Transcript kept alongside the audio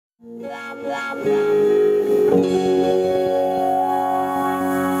For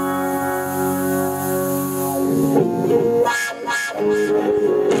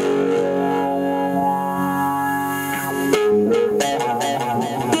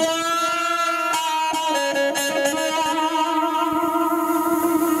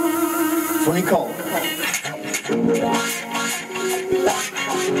Nicole.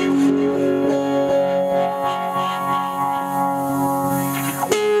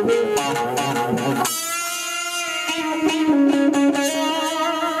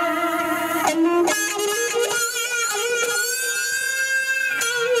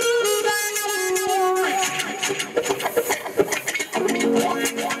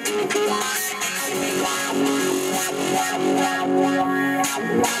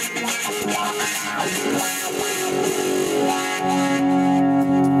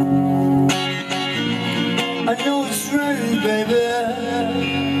 I know it's strange, baby.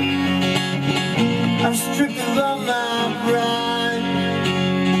 I'm stripped of all my pride.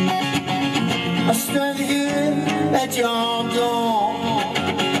 I stand here at your door.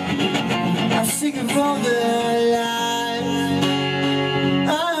 I'm seeking for the light.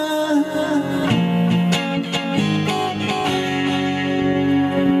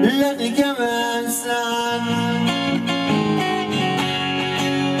 Let me come inside.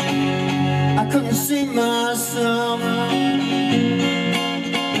 I couldn't see myself.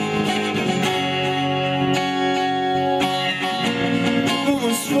 The room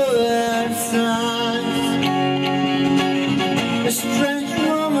was full of signs. A strange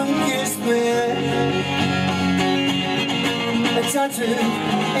woman kissed me. A tattoo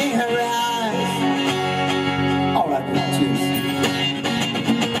in her eyes. All right, cheers.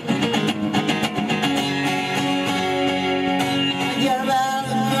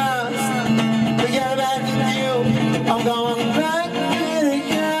 I'm going back to the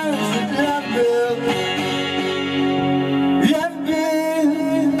years that love built. Love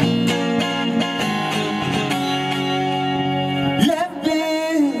built. Love built.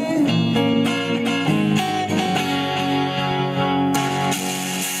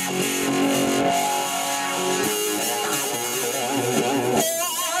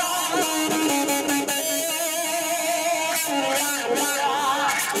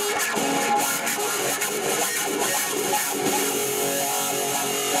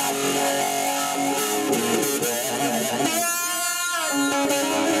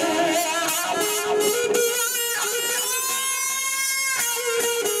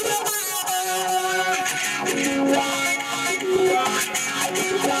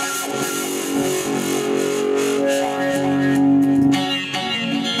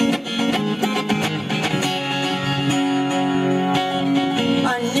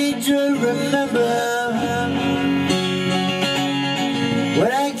 I need to remember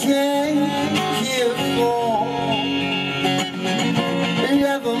what I came here for.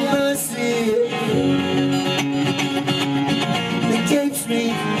 Love of mercy that keeps me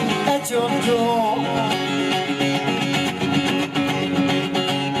at your door.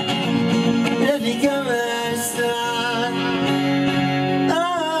 Let me come inside.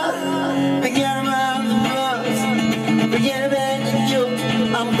 Forget about the blues, forget about the joke.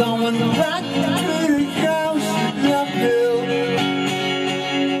 I'm going back to the house love built.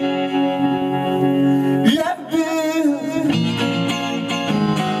 Love built.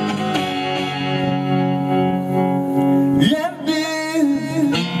 Love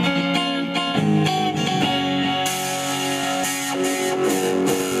built.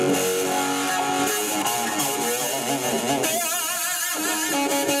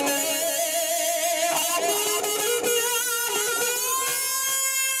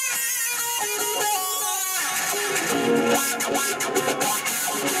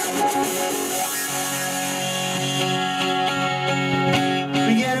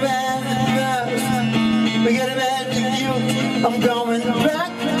 Forget about the drugs, forget about the guilt. I'm going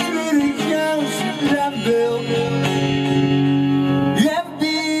back to the house love built. Love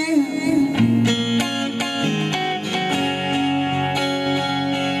built.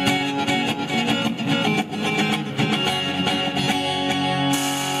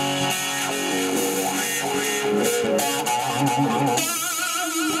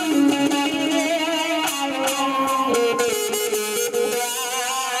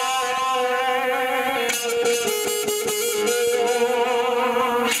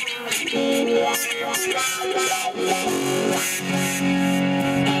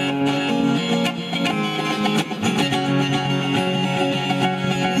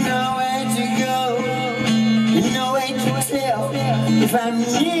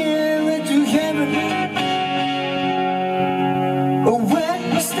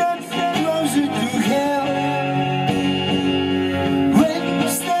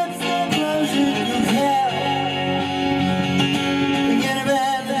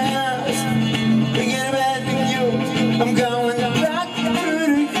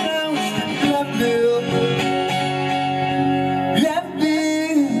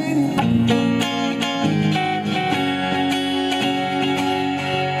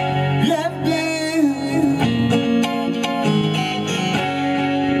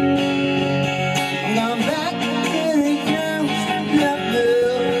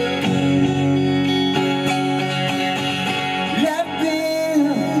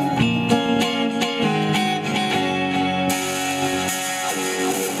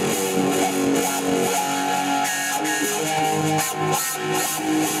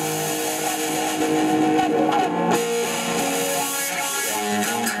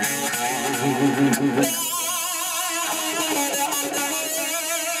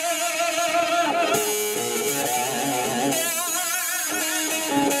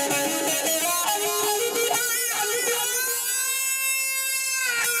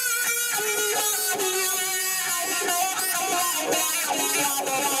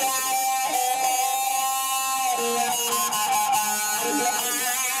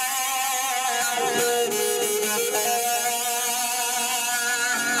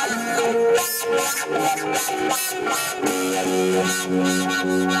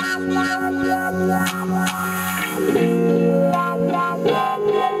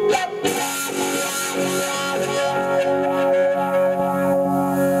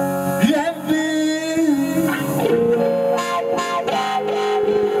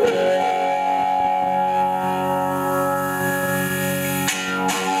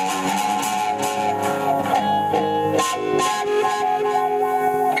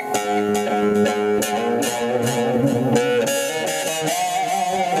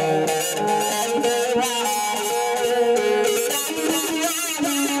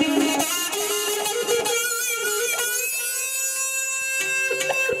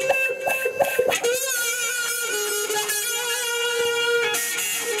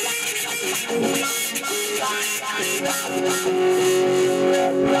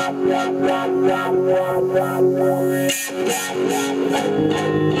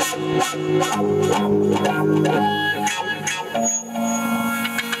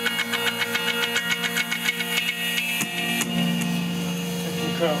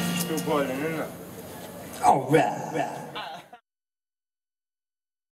 Still boiling, isn't it? All right.